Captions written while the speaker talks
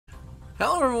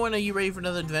Hello everyone, are you ready for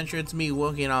another adventure? It's me,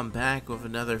 Wookie, and I'm back with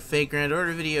another Fake Grand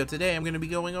Order video. Today I'm going to be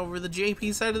going over the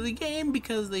JP side of the game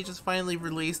because they just finally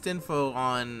released info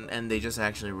on, and they just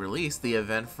actually released the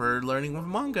event for Learning with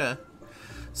Manga.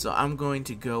 So I'm going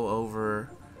to go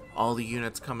over all the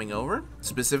units coming over,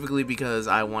 specifically because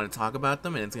I want to talk about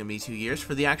them, and it's going to be 2 years.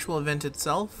 For the actual event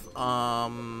itself,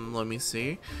 let me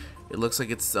see. It looks like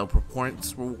it's a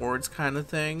performance rewards kind of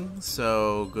thing,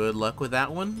 so good luck with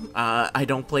that one. I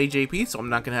don't play JP, so I'm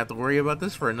not going to have to worry about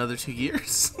this for another 2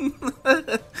 years.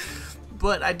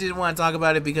 But I did want to talk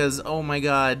about it because, oh my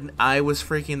god, I was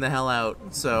freaking the hell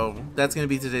out. So that's going to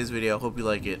be today's video. Hope you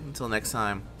like it. Until next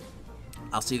time.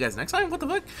 I'll see you guys next time. What the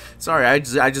fuck? Sorry, I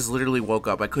just literally woke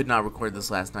up. I could not record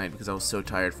this last night because I was so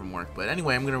tired from work. But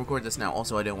anyway, I'm going to record this now.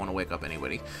 Also, I didn't want to wake up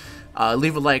anybody.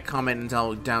 Leave a like, comment,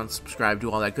 and subscribe, do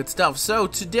all that good stuff. So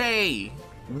today,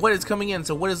 what is coming in?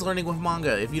 So what is Learning with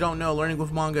Manga? If you don't know, Learning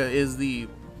with Manga is the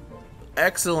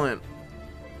excellent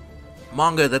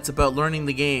manga that's about learning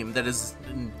the game. That is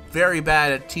very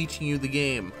bad at teaching you the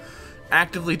game.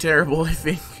 Actively terrible, I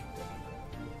think.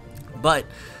 But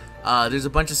there's a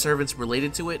bunch of servants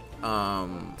related to it,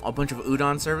 a bunch of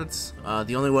udon servants.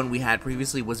 The only one we had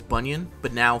previously was Bunyan,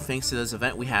 but now thanks to this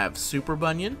event we have Super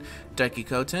Bunyan,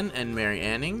 Daikikoten, and Mary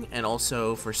Anning, and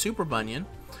also for Super Bunyan,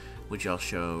 which I'll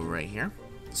show right here.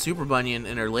 Super Bunyan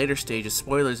in her later stages,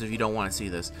 spoilers if you don't want to see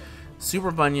this, Super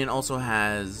Bunyan also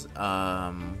has,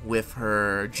 with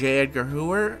her J. Edgar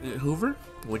Hoover,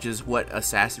 which is what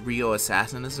Rio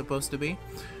Assassin is supposed to be.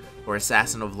 Or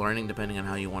Assassin of Learning, depending on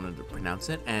how you wanted to pronounce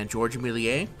it, and George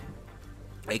Méliès,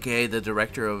 aka the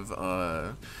director of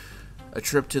A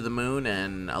Trip to the Moon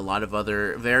and a lot of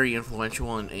other very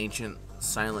influential and ancient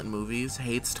silent movies,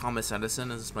 hates Thomas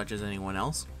Edison as much as anyone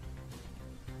else.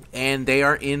 And they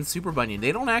are in Super Bunyan.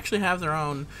 They don't actually have their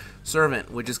own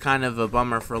servant, which is kind of a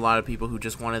bummer for a lot of people who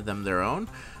just wanted them their own.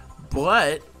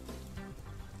 But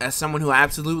as someone who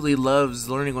absolutely loves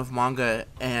Learning with Manga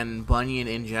and Bunyan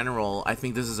in general, I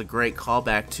think this is a great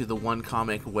callback to the one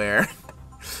comic where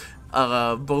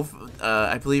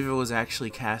I believe it was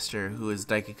actually Castor, who is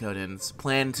Daikikoten's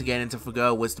plan to get into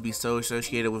FGO was to be so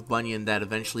associated with Bunyan that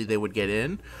eventually they would get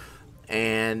in.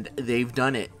 And they've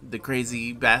done it. The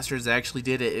crazy bastards actually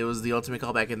did it. It was the ultimate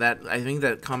callback, and that I think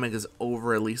that comic is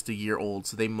over at least a year old,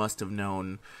 so they must have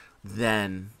known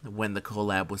then when the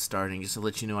collab was starting, just to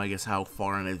let you know, I guess, how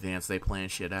far in advance they plan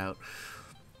shit out.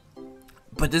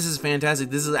 But this is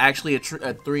fantastic. This is actually a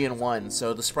 3-in-1,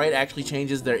 so the sprite actually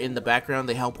changes. They're in the background,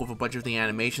 they help with a bunch of the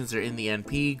animations, they're in the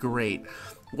NP. Great.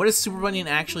 What does Super Bunyan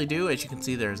actually do? As you can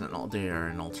see, they are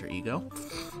an alter ego.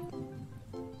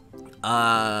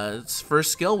 Its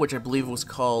first skill, which I believe was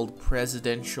called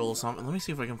Presidential something. Let me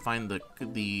see if I can find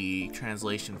the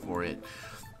translation for it,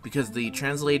 because the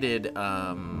translated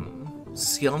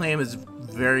skill name is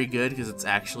very good because it's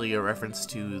actually a reference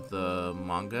to the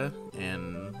manga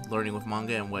and Learning with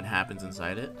Manga and what happens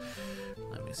inside it.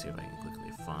 Let me see if I can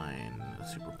quickly find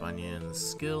Super Bunyan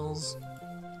skills.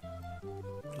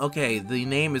 Okay, the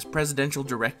name is Presidential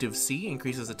Directive C,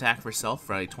 increases attack for self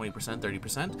by 20%,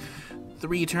 30%,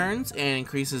 3 turns, and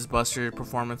increases Buster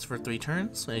performance for 3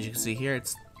 turns. As you can see here,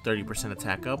 it's 30%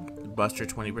 attack up, Buster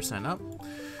 20% up.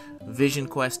 Vision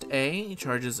Quest A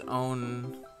charges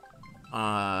own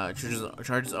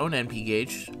NP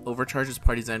gauge, overcharges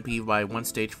party's NP by 1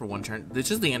 stage for 1 turn. This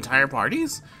is the entire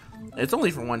party's? It's only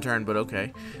for 1 turn, but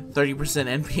okay.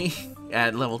 30% NP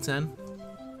at level 10.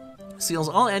 Seals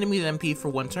all enemies NP for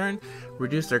 1 turn,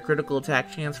 reduce their critical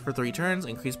attack chance for 3 turns,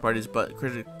 increase party's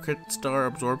crit star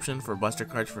absorption for Buster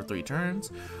cards for 3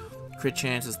 turns. Crit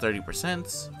chance is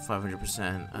 30%,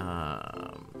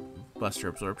 500% Buster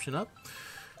absorption up.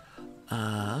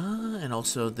 And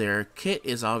also their kit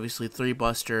is obviously 3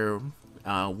 Buster,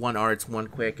 1 Arts, 1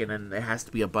 Quick, and then it has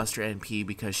to be a Buster NP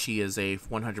because she is a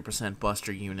 100%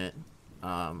 Buster unit.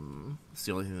 It's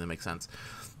the only thing that makes sense.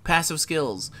 Passive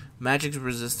skills: Magic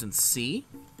Resistance C,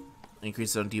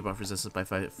 increases on debuff resistance by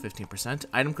 15%.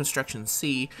 Item Construction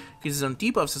C, increases on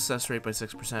debuff success rate by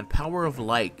 6%. Power of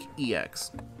Like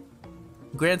EX,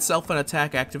 grants self an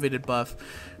attack activated buff,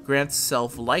 grants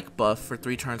self-like buff for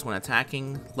 3 turns when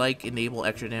attacking, like enable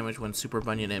extra damage when Super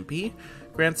Bunyan NP,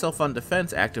 grants self on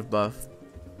defense active buff,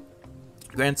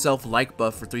 grants self-like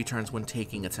buff for 3 turns when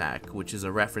taking attack, which is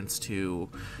a reference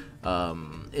to,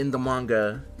 in the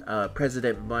manga,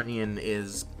 President Bunyan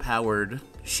is powered.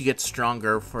 She gets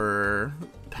stronger for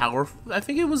power, I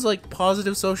think it was like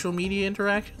positive social media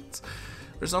interactions,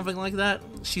 or something like that.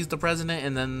 She's the president,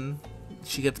 and then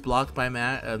she gets blocked by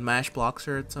Mash blocks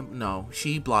her at some... No,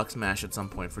 she blocks Mash at some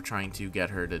point for trying to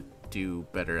get her to do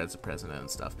better as a president and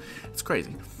stuff. It's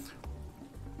crazy.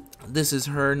 This is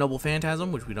her Noble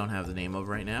Phantasm, which we don't have the name of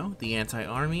right now. The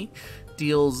Anti-Army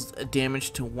deals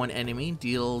damage to one enemy,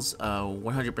 deals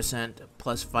 100%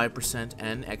 plus 5%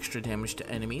 and extra damage to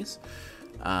enemies.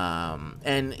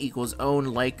 N equals own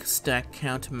like stack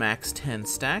count max 10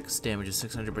 stacks. Damage is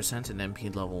 600% and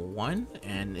MP level 1,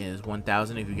 and is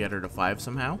 1000 if you get her to 5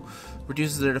 somehow.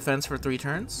 Reduces their defense for 3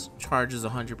 turns. Charges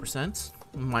 100%.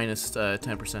 Minus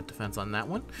 10% defense on that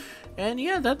one. And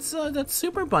yeah, that's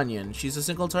Super Bunyan. She's a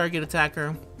single target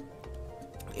attacker.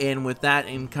 And with that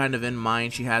in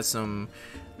mind, she has some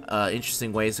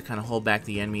interesting ways to kind of hold back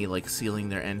the enemy, like sealing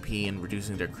their NP and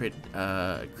reducing their crit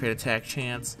attack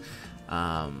chance.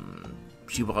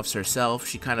 She buffs herself.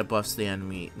 She kind of buffs the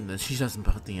enemy. She doesn't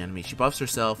buff the enemy. She buffs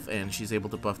herself, and she's able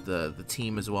to buff the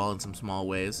team as well in some small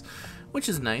ways, which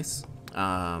is nice.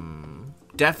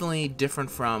 Definitely different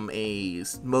from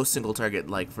most single target,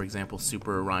 like for example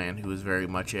Super Orion, who is very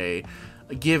much a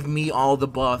give me all the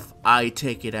buff, I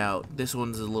take it out. This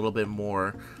one's a little bit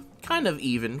more kind of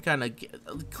even,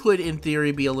 could in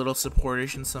theory be a little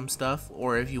supportish in some stuff,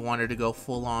 or if you wanted to go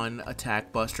full on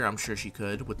attack buster, I'm sure she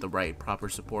could with the right proper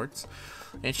supports.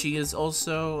 And she is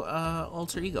also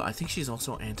alter ego. I think she's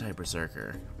also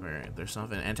anti-berserker, where there's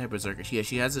something anti-berserker. Yeah,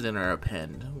 she has it in her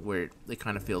append where it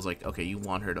kind of feels like, okay, you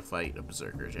want her to fight a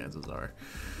berserker, chances are.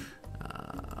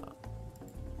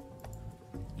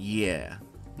 Yeah,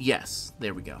 yes,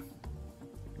 there we go.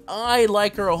 I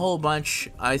like her a whole bunch.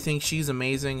 I think she's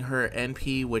amazing. Her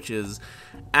NP, which is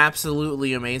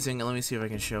absolutely amazing. Let me see if I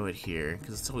can show it here,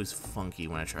 because it's always funky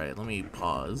when I try it. Let me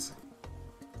pause.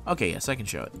 Okay, yes, I can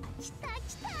show it.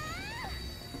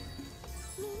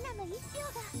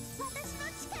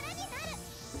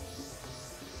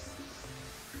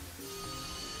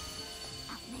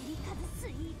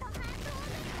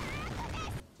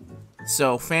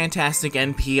 So, fantastic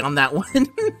NP on that one.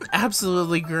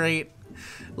 Absolutely great.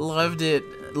 Loved it.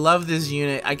 Love this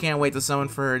unit. I can't wait to summon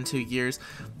for her in 2 years.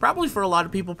 Probably for a lot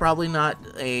of people, probably not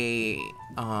a,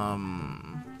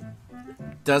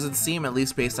 doesn't seem, at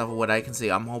least based off of what I can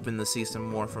see. I'm hoping to see some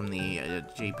more from the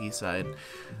JP side,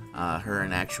 her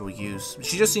in actual use.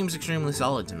 She just seems extremely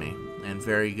solid to me, and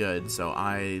very good, so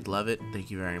I love it. Thank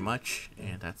you very much,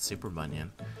 and that's Super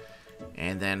Bunyan.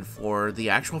 And then for the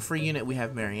actual free unit, we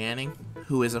have Marianne,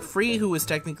 who is who is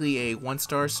technically a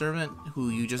 1-star servant, who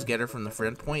you just get her from the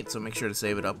friend point, so make sure to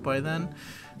save it up by then.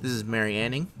 This is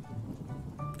Marianne,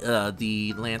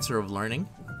 the Lancer of Learning.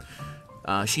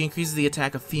 She increases the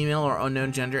attack of female or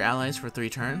unknown gender allies for 3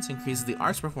 turns, increases the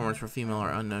arts performance for female or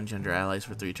unknown gender allies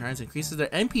for 3 turns, increases their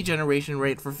MP generation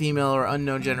rate for female or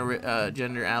unknown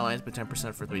gender allies by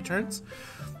 10% for 3 turns.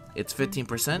 It's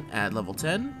 15% at level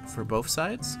 10 for both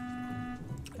sides.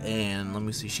 And let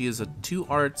me see, she is a 2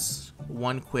 arts,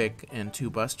 1 quick, and 2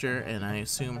 buster, and I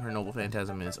assume her Noble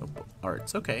Phantasm is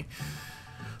arts. Okay.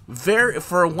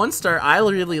 For a 1-star, I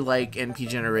really like NP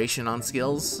generation on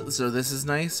skills, so this is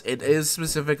nice. It is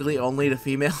specifically only to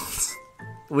females,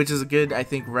 which is a good, I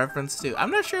think, reference to. I'm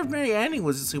not sure if Marianne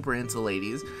was super into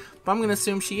ladies, but I'm going to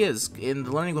assume she is. In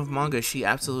the Learning with manga, she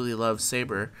absolutely loves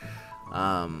Saber.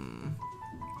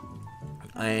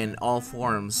 In all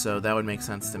forms, so that would make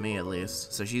sense to me at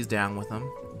least. So she's down with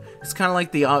them. It's kind of like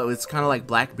it's kind of like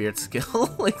Blackbeard's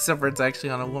skill, except for it's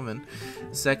actually on a woman.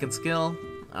 Second skill,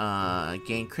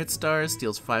 gain crit stars,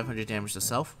 deals 500 damage to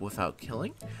self without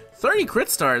killing. 30 crit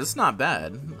stars, it's not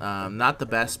bad. Not the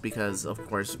best because, of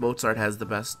course, Mozart has the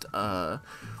best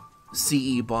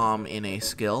CE bomb in a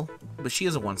skill, but she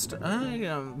is a 1-star.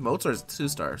 Mozart's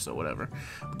 2-star, so whatever.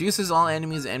 Reduces all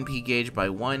enemies' NP gauge by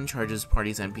 1, charges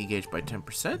party's NP gauge by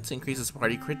 10%, increases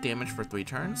party crit damage for 3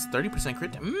 turns, 30%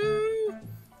 crit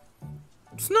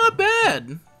it's not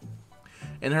bad.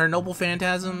 And her Noble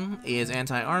Phantasm is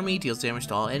anti-army, deals damage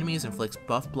to all enemies, inflicts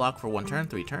buff block for 1 turn,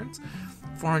 3 turns,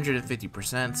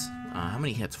 450%. How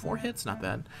many hits? 4 hits? Not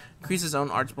bad. Increases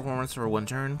own arts performance for 1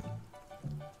 turn.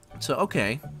 So,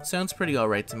 okay, sounds pretty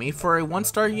alright to me. For a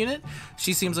 1-star unit,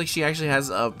 she seems like she actually has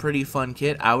a pretty fun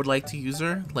kit. I would like to use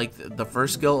her. Like, the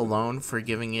first skill alone for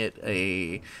giving it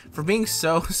for being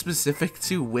so specific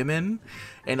to women,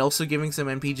 and also giving some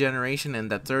MP generation, and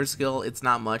that third skill, it's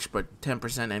not much, but 10%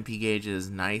 MP gauge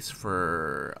is nice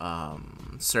for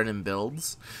certain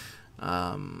builds.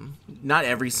 Not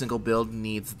every single build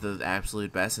needs the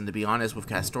absolute best, and to be honest, with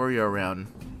Castoria around,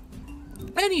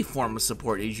 any form of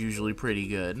support is usually pretty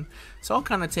good, so I'll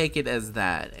kind of take it as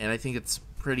that, and I think it's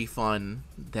pretty fun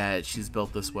that she's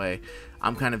built this way.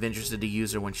 I'm kind of interested to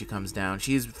use her when she comes down.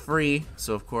 She's free,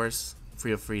 so of course,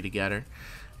 feel free to get her.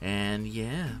 And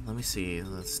yeah, let me see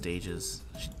the stages.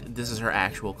 This is her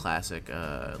actual classic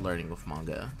Learning with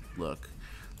manga look.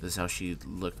 This is how she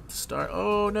looked to start.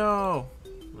 Oh no!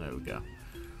 There we go.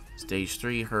 Stage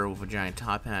 3, her with a giant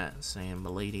top hat, saying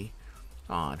milady.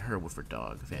 Aw, and her with her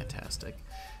dog. Fantastic.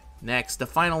 Next, the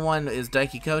final one is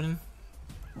Daiki Koden.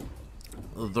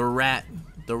 The rat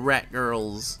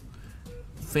girls.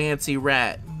 Fancy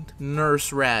rat.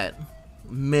 Nurse rat.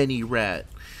 Mini rat.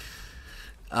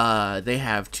 They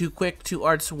have 2 quick, 2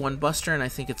 arts, 1 buster, and I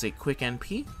think it's a quick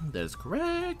NP. That is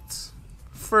correct.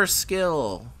 First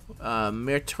skill.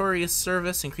 Meritorious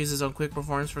Service increases on quick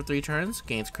performance for 3 turns.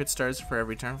 Gains crit stars for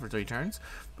every turn for 3 turns.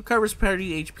 Recovers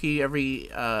party HP every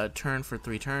turn for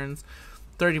 3 turns.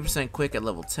 30% quick at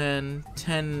level 10.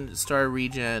 10 star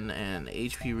regen, and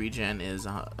HP regen is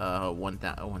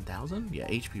 1,000? Yeah,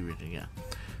 HP regen, yeah.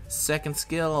 Second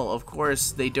skill, of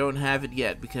course, they don't have it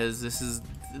yet because this is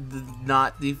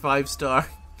not the 5-star.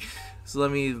 So let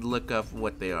me look up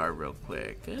what they are real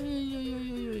quick.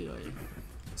 It's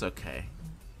okay.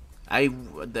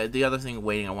 The other thing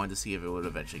waiting, I wanted to see if it would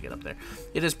eventually get up there.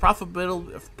 It is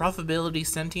Profitability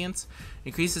Sentience.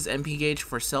 Increases NP gauge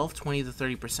for self 20 to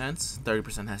 30%.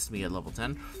 30% has to be at level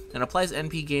 10. And applies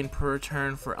NP gain per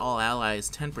turn for all allies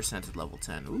 10% at level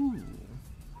 10. Ooh.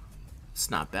 It's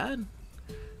not bad.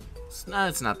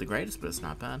 It's not the greatest, but it's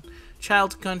not bad.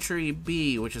 Child Country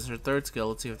B, which is her 3rd skill.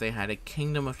 Let's see if they had a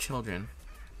Kingdom of Children.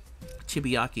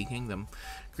 Chibiaki Kingdom.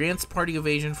 Grants party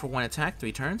evasion for 1 attack,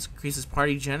 3 turns. Increases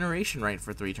party generation rate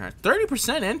for 3 turns.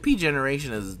 30% NP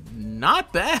generation is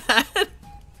not bad.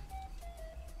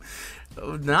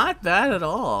 Not bad at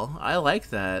all. I like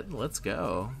that. Let's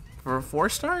go. For a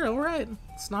 4-star, alright.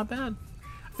 It's not bad.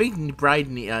 I think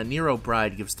Nero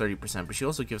Bride gives 30%, but she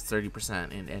also gives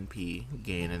 30% in NP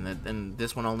gain, and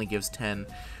this one only gives 10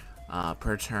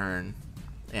 per turn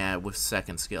with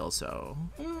 2nd skill, so...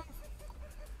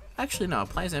 Actually, no.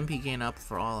 Applies MP gain up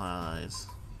for all allies.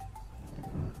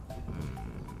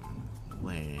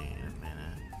 Wait a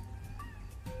minute.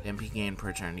 MP gain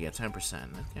per turn to get 10%.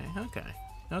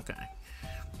 Okay.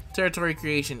 Territory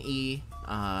Creation E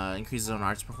increases on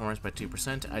arts performance by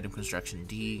 2%. Item Construction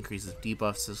D increases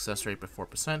debuff success rate by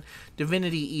 4%.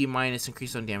 Divinity E minus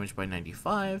increases on damage by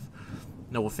 95.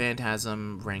 Noble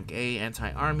Phantasm, rank A,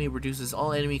 anti-army, reduces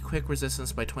all enemy quick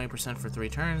resistance by 20% for 3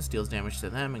 turns, deals damage to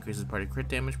them, increases party crit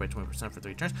damage by 20% for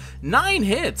 3 turns. 9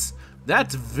 hits!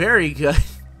 That's very good.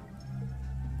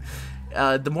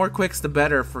 The more quicks, the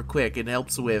better for quick. It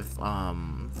helps with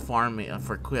farming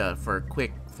for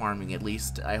quick farming, at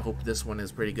least. I hope this one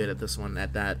is pretty good at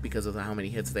that because of how many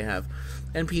hits they have.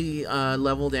 NP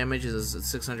level damage is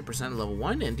 600% at level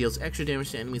 1 and deals extra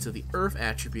damage to enemies of the Earth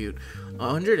attribute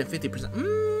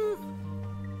 150%.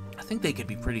 I think they could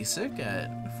be pretty sick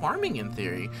at farming in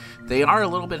theory. They are a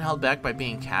little bit held back by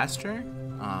being caster,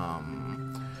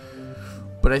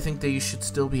 but I think they should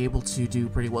still be able to do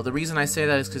pretty well. The reason I say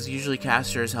that is because usually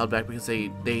caster is held back because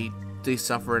they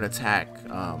suffer an attack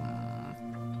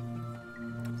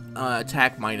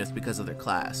attack minus because of their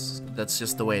class. That's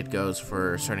just the way it goes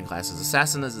for certain classes.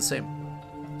 Assassin is the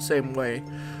same way,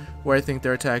 where I think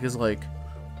their attack is like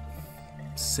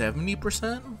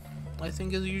 70%. I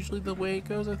think is usually the way it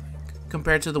goes. I think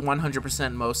compared to the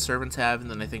 100% most servants have,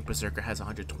 and then I think Berserker has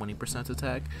 120%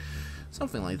 attack,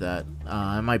 something like that.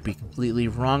 I might be completely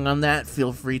wrong on that.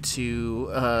 Feel free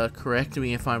to correct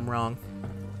me if I'm wrong,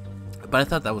 but I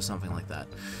thought that was something like that.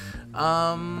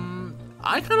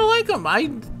 I kind of like them.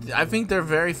 I think they're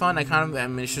very fun.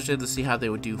 I'm interested to see how they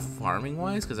would do farming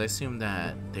wise, because I assume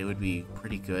that they would be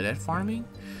pretty good at farming.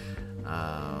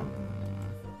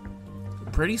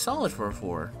 Pretty solid for a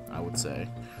 4, I would say.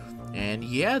 And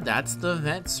yeah, that's the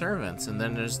event servants. And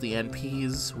then there's the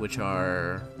NPs, which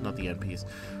are not the NPs,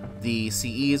 the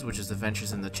CEs, which is the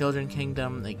Ventures in the Children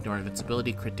Kingdom. Ignore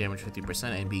invincibility, crit damage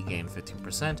 50%, NP gain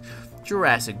 15%.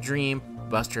 Jurassic Dream,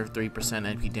 Buster 3%,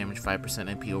 NP damage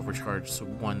 5%, NP overcharge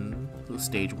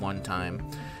stage 1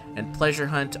 time. And Pleasure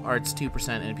Hunt, Arts 2%,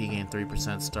 NP gain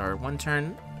 3%, star 1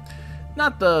 turn.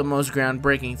 Not the most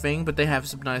groundbreaking thing, but they have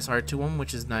some nice art to them,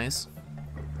 which is nice.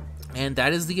 And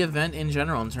that is the event in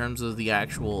general in terms of the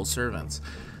actual servants.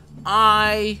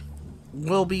 I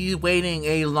will be waiting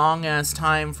a long ass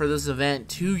time for this event.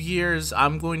 2 years.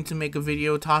 I'm going to make a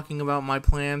video talking about my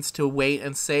plans to wait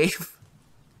and save.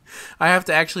 I have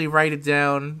to actually write it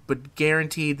down, but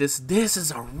guaranteed this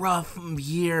is a rough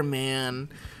year, man.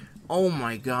 Oh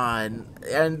my god.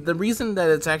 And the reason that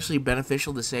it's actually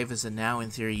beneficial to save is that now in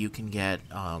theory you can get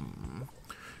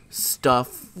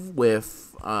stuff with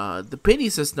the pity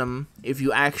system if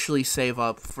you actually save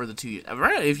up for the 2 years.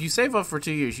 If you save up for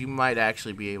 2 years, you might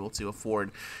actually be able to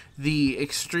afford the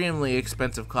extremely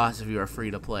expensive cost if you are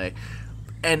free to play.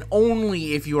 And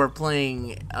only if you are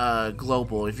playing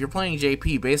global. If you're playing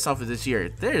JP based off of this year,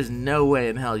 there's no way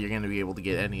in hell you're going to be able to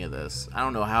get any of this. I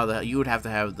don't know how the hell you would have to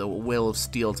have the will of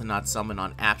steel to not summon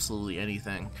on absolutely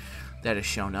anything that has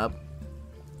shown up.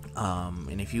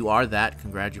 And if you are that,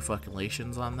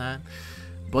 congratulations on that.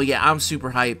 But yeah, I'm super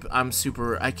hype.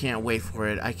 I can't wait for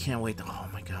it. I can't wait. Oh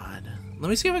my god. Let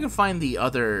me see if I can find the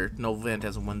other Nova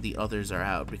Phantasm when the others are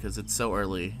out, because it's so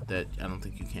early that I don't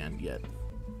think you can yet.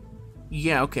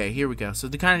 Yeah, okay, here we go. So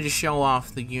to kind of just show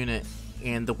off the unit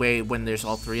and the way when there's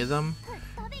all three of them,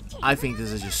 I think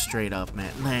this is just straight up,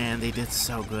 man. Man, they did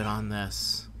so good on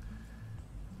this.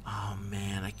 Oh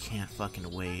man, I can't fucking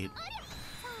wait.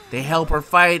 They help her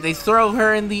fight. They throw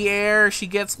her in the air. She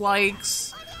gets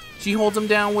likes. She holds them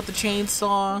down with the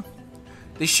chainsaw.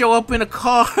 They show up in a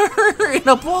car, in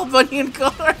a ball bunyan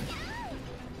car.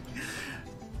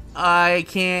 I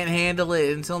can't handle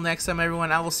it. Until next time,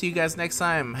 everyone, I will see you guys next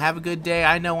time. Have a good day.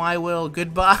 I know I will.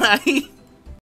 Goodbye.